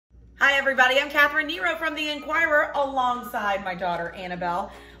Hi everybody, I'm Katherine Nero from The Inquirer alongside my daughter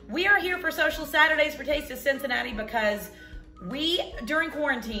Annabelle. We are here for Social Saturdays for Taste of Cincinnati because we, during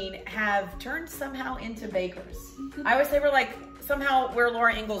quarantine, have turned somehow into bakers. I always say we're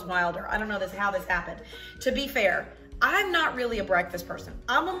Laura Ingalls Wilder. I don't know how this happened. To be fair, I'm not really a breakfast person.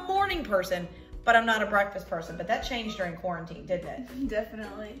 I'm a morning person, but I'm not a breakfast person. But that changed during quarantine, didn't it?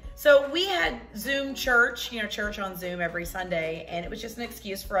 Definitely. So we had Zoom church, church on Zoom every Sunday, and it was just an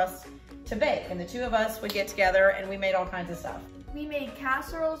excuse for us to bake. And the two of us would get together and we made all kinds of stuff. We made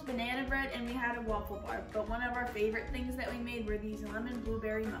casseroles, banana bread, and we had a waffle bar. But one of our favorite things that we made were these lemon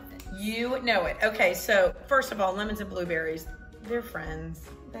blueberry muffins. You know it. Okay, so first of all, lemons and blueberries, they're friends.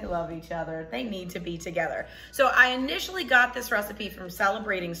 They love each other. They need to be together. So I initially got this recipe from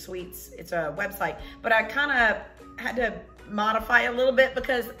Celebrating Sweets. It's a website, but I kind of had to modify a little bit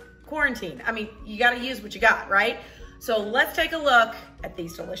because quarantine. I mean, you got to use what you got, right? So let's take a look at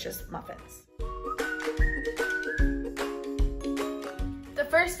these delicious muffins. The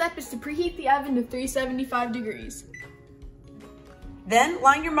first step is to preheat the oven to 375 degrees. Then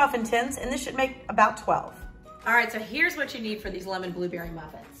line your muffin tins, and this should make about 12. All right, so here's what you need for these lemon blueberry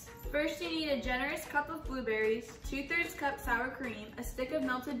muffins. First, you need a generous cup of blueberries, 2/3 cup sour cream, a stick of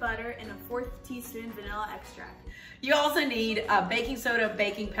melted butter, and a 1/4 teaspoon vanilla extract. You also need baking soda,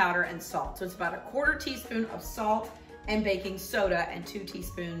 baking powder, and salt. So it's about a 1/4 teaspoon of salt and baking soda and 2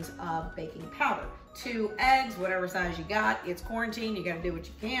 teaspoons of baking powder. 2 eggs, whatever size you got. It's quarantine, you gotta do what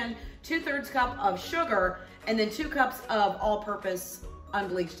you can. 2/3 cup of sugar, and then 2 cups of all-purpose,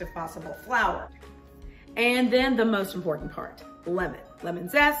 unbleached if possible, flour. And then the most important part, lemon. Lemon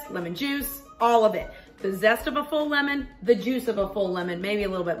zest, lemon juice, all of it. The zest of a full lemon, the juice of a full lemon, maybe a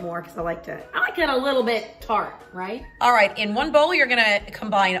little bit more because I like it a little bit tart, right? All right, in one bowl, you're gonna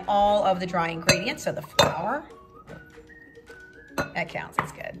combine all of the dry ingredients. So the flour, that counts,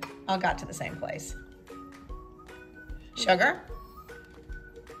 it's good. All got to the same place. Sugar.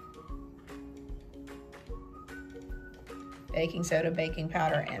 Baking soda, baking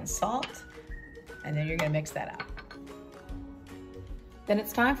powder, and salt. And then you're gonna mix that up. Then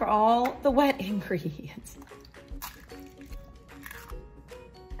it's time for all the wet ingredients.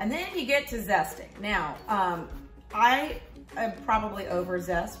 And then you get to zesting. Now, I am probably over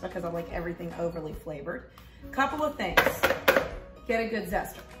zest because I like everything overly flavored. Couple of things, get a good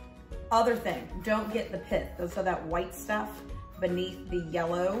zester. Other thing, don't get the pith, so that white stuff beneath the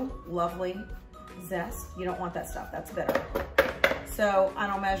yellow, lovely zest. You don't want that stuff, that's bitter. So I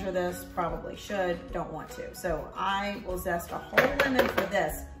don't measure this, probably should, don't want to. So I will zest a whole lemon for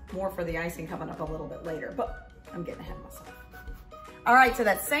this, more for the icing coming up a little bit later, but I'm getting ahead of myself. All right, so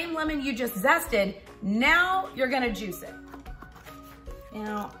that same lemon you just zested, now you're gonna juice it.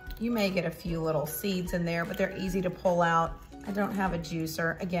 Now, you may get a few little seeds in there, but they're easy to pull out. I don't have a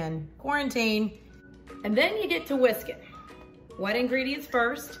juicer, again, quarantine. And then you get to whisk it. Wet ingredients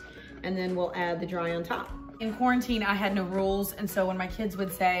first, and then we'll add the dry on top. In quarantine, I had no rules, and so when my kids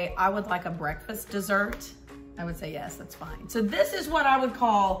would say, I would like a breakfast dessert, I would say, yes, that's fine. So this is what I would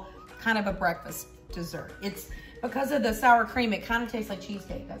call kind of a breakfast dessert. It's because of the sour cream, it kind of tastes like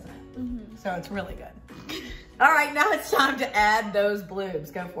cheesecake, doesn't it? Mm-hmm. So it's really good. All right, now it's time to add those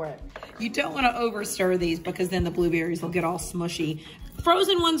bloobs. Go for it. You don't want to over stir these because then the blueberries will get all smushy.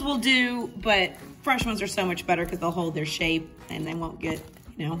 Frozen ones will do, but fresh ones are so much better because they'll hold their shape and they won't get,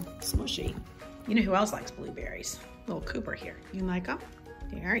 smushy. You know who else likes blueberries? Little Cooper here. You like them?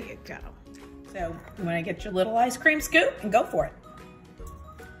 There you go. So you want to get your little ice cream scoop and go for it.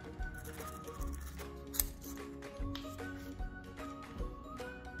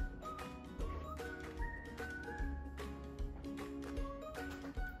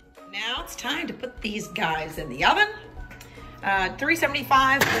 Now it's time to put these guys in the oven.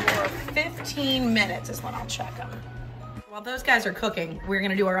 375 for 15 minutes is when I'll check them. While those guys are cooking, we're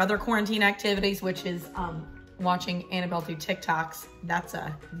gonna do our other quarantine activities, which is watching Annabelle do TikToks. That's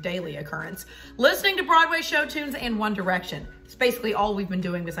a daily occurrence. Listening to Broadway show tunes and One Direction. It's basically all we've been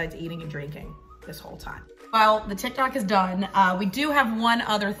doing besides eating and drinking this whole time. Well, the TikTok is done. We do have one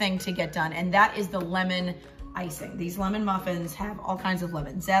other thing to get done, and that is the lemon icing. These lemon muffins have all kinds of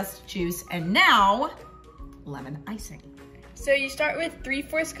lemon zest, juice, and now lemon icing. So you start with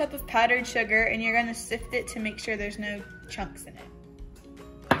 3/4 cup of powdered sugar, and you're gonna sift it to make sure there's no chunks in it.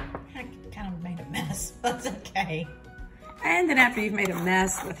 I kind of made a mess, that's okay. And then after you've made a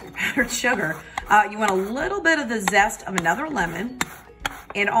mess with your powdered sugar, you want a little bit of the zest of another lemon,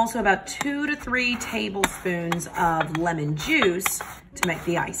 and also about 2 to 3 tablespoons of lemon juice to make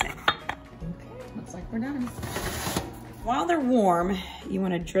the icing. Okay, looks like we're done. While they're warm, you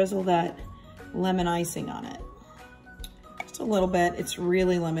want to drizzle that lemon icing on it. Just a little bit. It's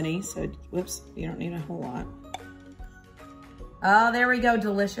really lemony, so whoops, you don't need a whole lot. Oh, there we go.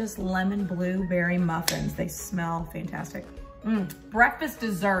 Delicious lemon blueberry muffins. They smell fantastic. Breakfast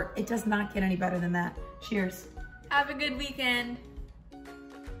dessert. It does not get any better than that. Cheers. Have a good weekend.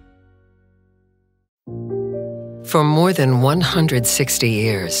 For more than 160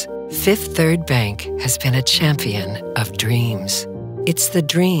 years, Fifth Third Bank has been a champion of dreams. It's the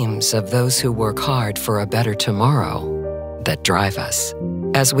dreams of those who work hard for a better tomorrow that drive us.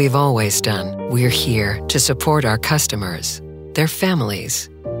 As we've always done, we're here to support our customers, their families,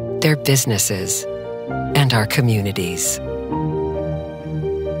 their businesses, and our communities.